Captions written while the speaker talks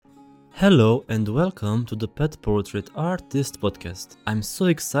Hello and welcome to the Pet Portrait Artist podcast. I'm so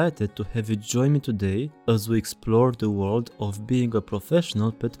excited to have you join me today as we explore the world of being a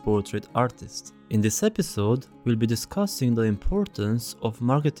professional pet portrait artist. In this episode, we'll be discussing the importance of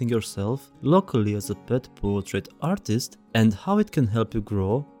marketing yourself locally as a pet portrait artist and how it can help you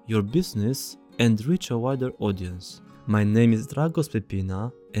grow your business and reach a wider audience. My name is Dragos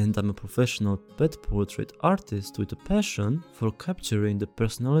Pepina and I'm a professional pet portrait artist with a passion for capturing the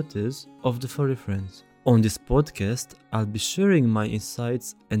personalities of the furry friends. On this podcast, I'll be sharing my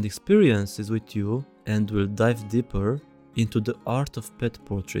insights and experiences with you and will dive deeper into the art of pet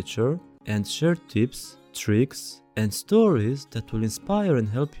portraiture and share tips, tricks, and stories that will inspire and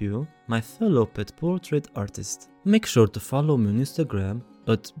help you, my fellow pet portrait artist. Make sure to follow me on Instagram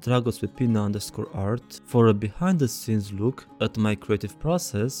at dragospepina_art for a behind-the-scenes look at my creative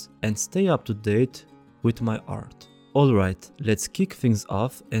process and stay up to date with my art. Alright, let's kick things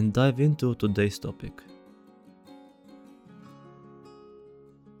off and dive into today's topic.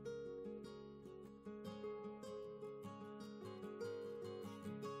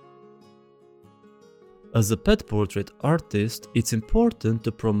 As a pet portrait artist, it's important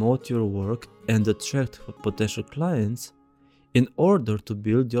to promote your work and attract potential clients in order to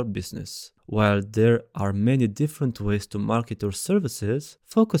build your business. While there are many different ways to market your services,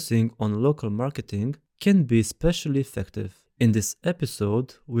 focusing on local marketing can be especially effective. In this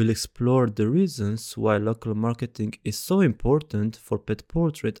episode, we'll explore the reasons why local marketing is so important for pet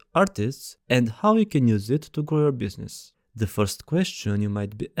portrait artists and how you can use it to grow your business. The first question you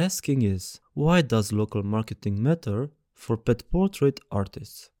might be asking is, why does local marketing matter for pet portrait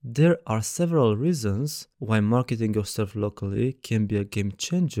artists? There are several reasons why marketing yourself locally can be a game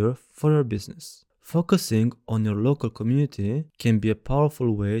changer for your business. Focusing on your local community can be a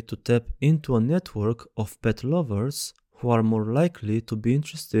powerful way to tap into a network of pet lovers who are more likely to be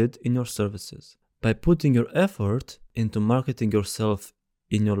interested in your services. By putting your effort into marketing yourself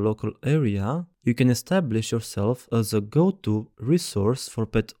in your local area, you can establish yourself as a go-to resource for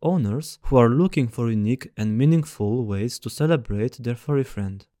pet owners who are looking for unique and meaningful ways to celebrate their furry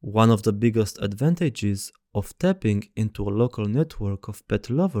friend. One of the biggest advantages of tapping into a local network of pet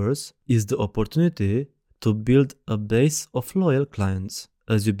lovers is the opportunity to build a base of loyal clients.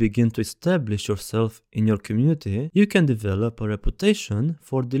 As you begin to establish yourself in your community, you can develop a reputation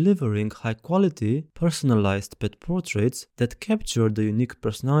for delivering high-quality, personalized pet portraits that capture the unique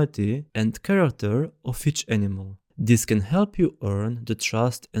personality and character of each animal. This can help you earn the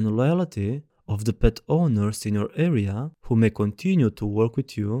trust and loyalty of the pet owners in your area who may continue to work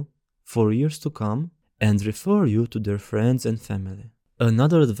with you for years to come and refer you to their friends and family.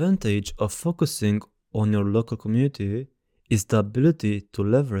 Another advantage of focusing on your local community is the ability to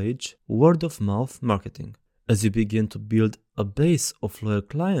leverage word-of-mouth marketing. As you begin to build a base of loyal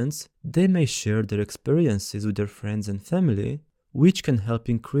clients, they may share their experiences with their friends and family, which can help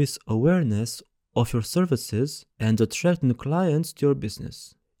increase awareness of your services and attract new clients to your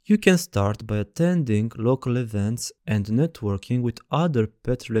business. You can start by attending local events and networking with other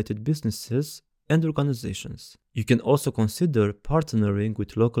pet-related businesses and organizations. You can also consider partnering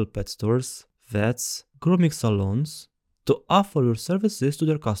with local pet stores, vets, grooming salons, to offer your services to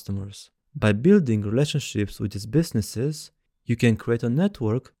their customers. By building relationships with these businesses, you can create a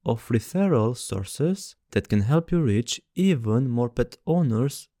network of referral sources that can help you reach even more pet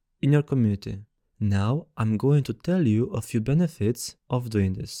owners in your community. Now, I'm going to tell you a few benefits of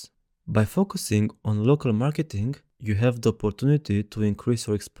doing this. By focusing on local marketing, you have the opportunity to increase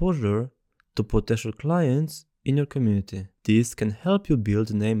your exposure to potential clients in your community. This can help you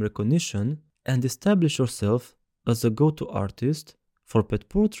build name recognition and establish yourself as a go-to artist for pet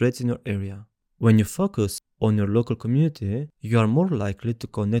portraits in your area. When you focus on your local community, you are more likely to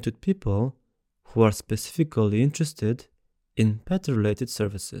connect with people who are specifically interested in pet-related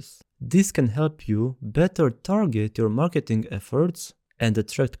services. This can help you better target your marketing efforts and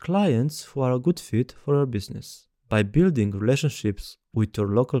attract clients who are a good fit for your business. By building relationships with your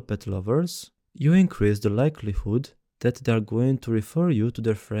local pet lovers, you increase the likelihood that they are going to refer you to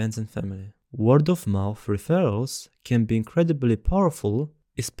their friends and family. Word-of-mouth referrals can be incredibly powerful,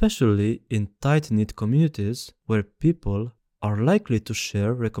 especially in tight-knit communities where people are likely to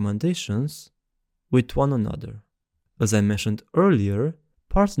share recommendations with one another. As I mentioned earlier,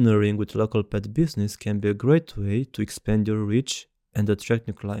 partnering with local pet business can be a great way to expand your reach and attract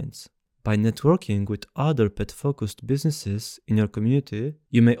new clients. By networking with other pet-focused businesses in your community,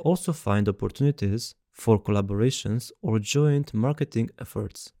 you may also find opportunities for collaborations or joint marketing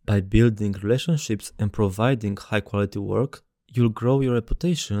efforts. By building relationships and providing high-quality work, you'll grow your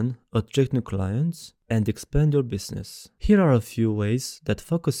reputation, attract new clients, and expand your business. Here are a few ways that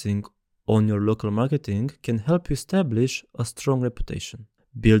focusing on your local marketing can help you establish a strong reputation.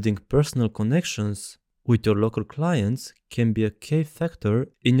 Building personal connections with your local clients can be a key factor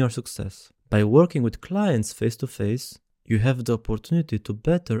in your success. By working with clients face to face, you have the opportunity to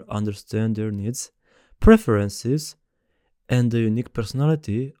better understand their needs, preferences, and the unique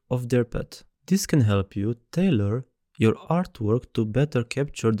personality of their pet. This can help you tailor your artwork to better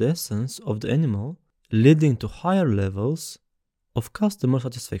capture the essence of the animal, leading to higher levels of customer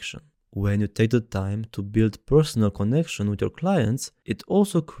satisfaction. When you take the time to build personal connection with your clients, it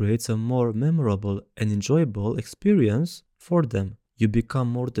also creates a more memorable and enjoyable experience for them. You become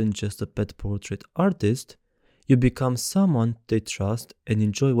more than just a pet portrait artist, you become someone they trust and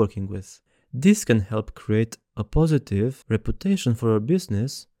enjoy working with. This can help create a positive reputation for your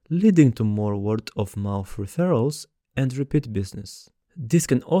business, leading to more word-of-mouth referrals and repeat business. This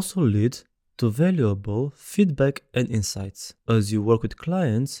can also lead to valuable feedback and insights. As you work with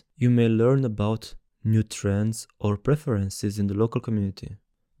clients, you may learn about new trends or preferences in the local community.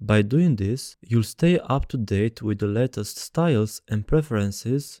 By doing this, you'll stay up to date with the latest styles and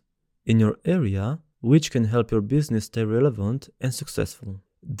preferences in your area, which can help your business stay relevant and successful.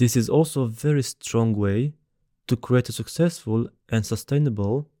 This is also a very strong way to create a successful and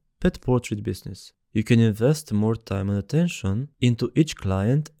sustainable pet portrait business. You can invest more time and attention into each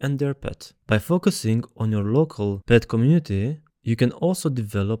client and their pet. By focusing on your local pet community, you can also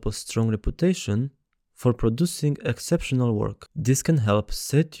develop a strong reputation for producing exceptional work. This can help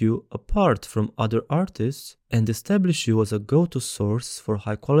set you apart from other artists and establish you as a go-to source for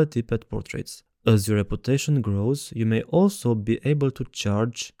high-quality pet portraits. As your reputation grows, you may also be able to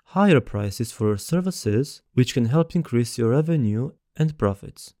charge higher prices for your services, which can help increase your revenue and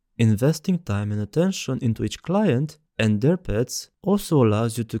profits. Investing time and attention into each client and their pets also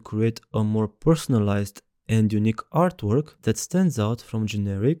allows you to create a more personalized and unique artwork that stands out from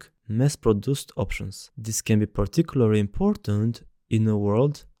generic, mass-produced options. This can be particularly important in a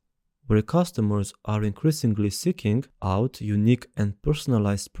world where customers are increasingly seeking out unique and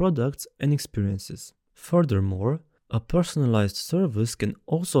personalized products and experiences. Furthermore, a personalized service can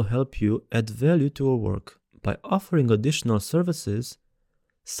also help you add value to your work. By offering additional services,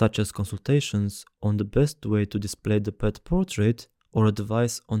 such as consultations on the best way to display the pet portrait or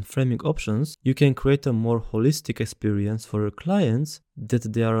advice on framing options, you can create a more holistic experience for your clients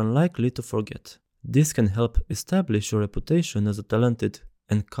that they are unlikely to forget. This can help establish your reputation as a talented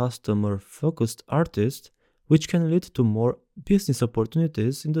and customer-focused artist, which can lead to more business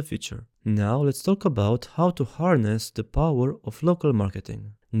opportunities in the future. Now let's talk about how to harness the power of local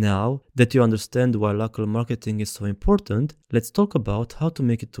marketing. Now that you understand why local marketing is so important, let's talk about how to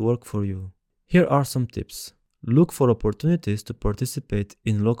make it work for you. Here are some tips. Look for opportunities to participate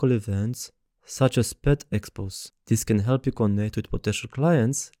in local events such as pet expos. This can help you connect with potential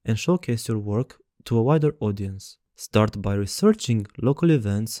clients and showcase your work to a wider audience. Start by researching local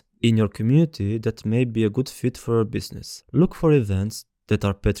events in your community that may be a good fit for your business. Look for events that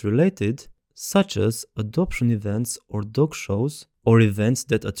are pet related, such as adoption events or dog shows, or events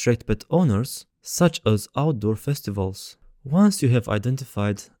that attract pet owners, such as outdoor festivals. Once you have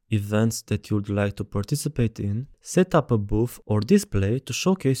identified events that you would like to participate in, set up a booth or display to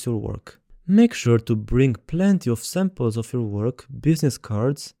showcase your work. Make sure to bring plenty of samples of your work, business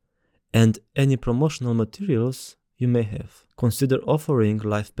cards, and any promotional materials you may have. Consider offering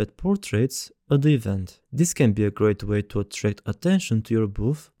live pet portraits at the event. This can be a great way to attract attention to your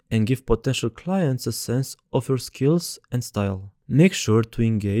booth and give potential clients a sense of your skills and style. Make sure to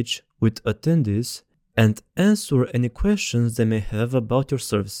engage with attendees and answer any questions they may have about your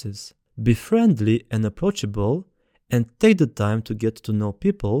services. Be friendly and approachable, and take the time to get to know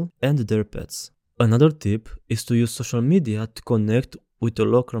people and their pets. Another tip is to use social media to connect with your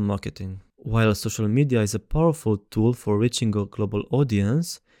local marketing. While social media is a powerful tool for reaching a global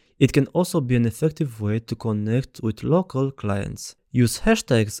audience, it can also be an effective way to connect with local clients. Use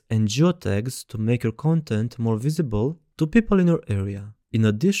hashtags and geotags to make your content more visible to people in your area. In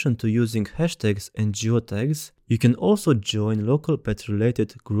addition to using hashtags and geotags, you can also join local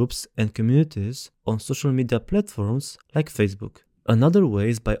pet-related groups and communities on social media platforms like Facebook. Another way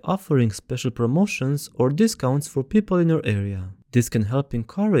is by offering special promotions or discounts for people in your area. This can help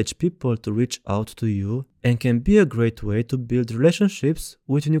encourage people to reach out to you and can be a great way to build relationships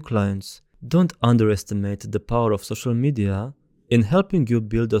with new clients. Don't underestimate the power of social media in helping you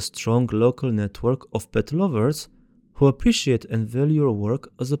build a strong local network of pet lovers who appreciate and value your work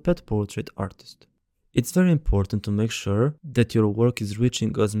as a pet portrait artist. It's very important to make sure that your work is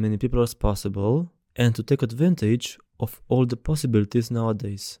reaching as many people as possible and to take advantage of all the possibilities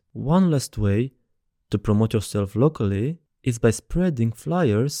nowadays. One last way to promote yourself locally is by spreading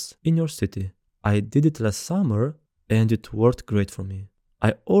flyers in your city. I did it last summer and it worked great for me.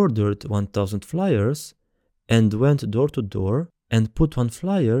 I ordered 1000 flyers and went door to door and put one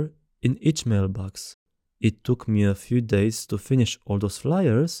flyer in each mailbox. It took me a few days to finish all those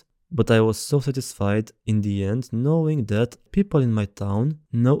flyers, but I was so satisfied in the end knowing that people in my town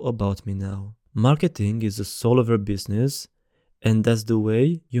know about me now. Marketing is the soul of your business, and that's the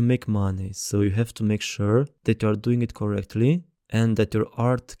way you make money, so you have to make sure that you are doing it correctly and that your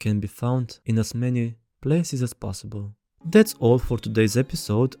art can be found in as many places as possible. That's all for today's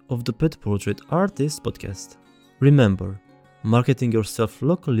episode of the Pet Portrait Artist podcast. Remember, marketing yourself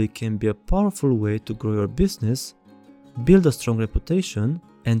locally can be a powerful way to grow your business, build a strong reputation,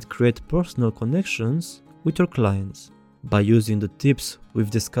 and create personal connections with your clients. By using the tips we've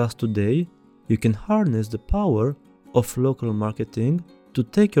discussed today, you can harness the power of local marketing to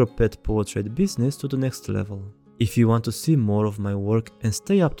take your pet portrait business to the next level. If you want to see more of my work and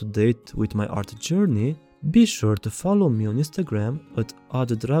stay up to date with my art journey, be sure to follow me on Instagram at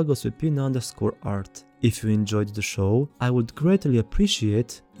 @dragosvipina_art. If you enjoyed the show, I would greatly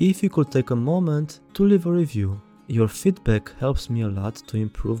appreciate if you could take a moment to leave a review. Your feedback helps me a lot to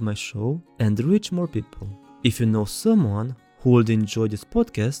improve my show and reach more people. If you know someone who would enjoy this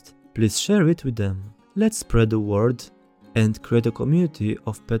podcast, please share it with them. Let's spread the word and create a community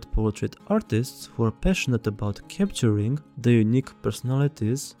of pet portrait artists who are passionate about capturing the unique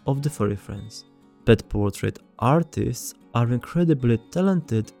personalities of the furry friends. Pet portrait artists are incredibly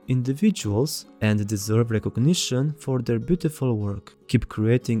talented individuals and deserve recognition for their beautiful work. Keep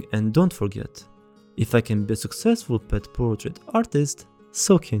creating and don't forget, if I can be a successful pet portrait artist,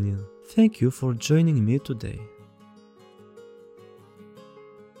 so can you. Thank you for joining me today.